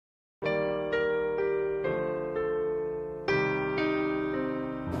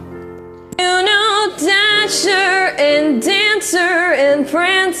Dasher and Dancer and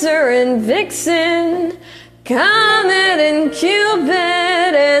Prancer and Vixen, Comet and Cupid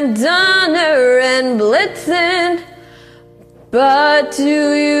and Donner and Blitzen. But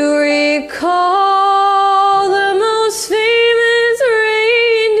do you recall the most famous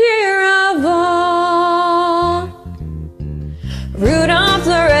reindeer of all? Rudolph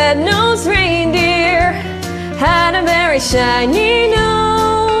the red-nosed reindeer had a very shiny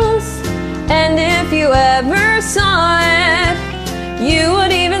nose, and if you ever saw it, you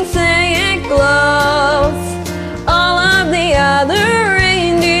would even say it glows. All of the other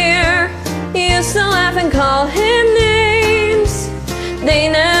reindeer used to laugh and call him names. They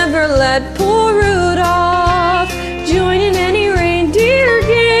never let poor Rudolph join in any reindeer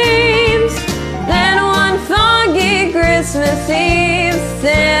games. Then one foggy Christmas Eve,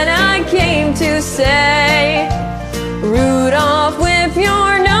 Santa came to say, Rudolph, with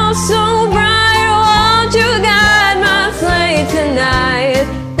your nose so bright, won't you guide my sleigh tonight?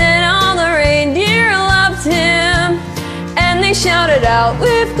 Then all the reindeer loved him, and they shouted out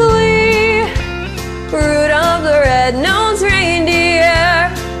with glee, Rudolph the red-nosed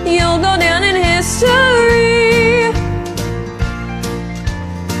reindeer, you'll go down in history.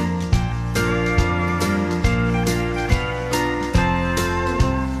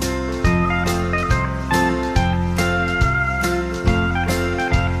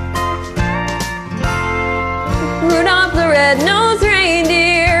 Rudolph the red-nosed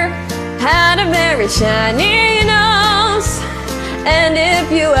reindeer had a very shiny nose, and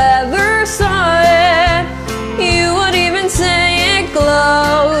if you ever saw it, you would even say it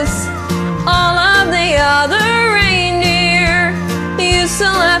glows. All of the other reindeer used to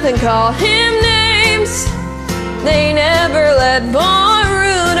laugh and call him names. They never let poor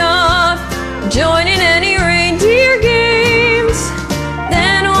Rudolph join in any reindeer games.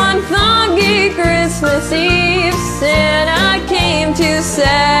 Then one foggy Christmas Eve, Santa came to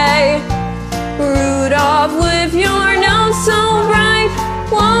say, Rudolph, with your nose so bright,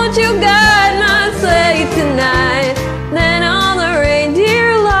 won't you guide my sleigh tonight? Then all the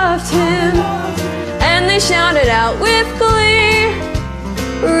reindeer loved him, and they shouted out with glee,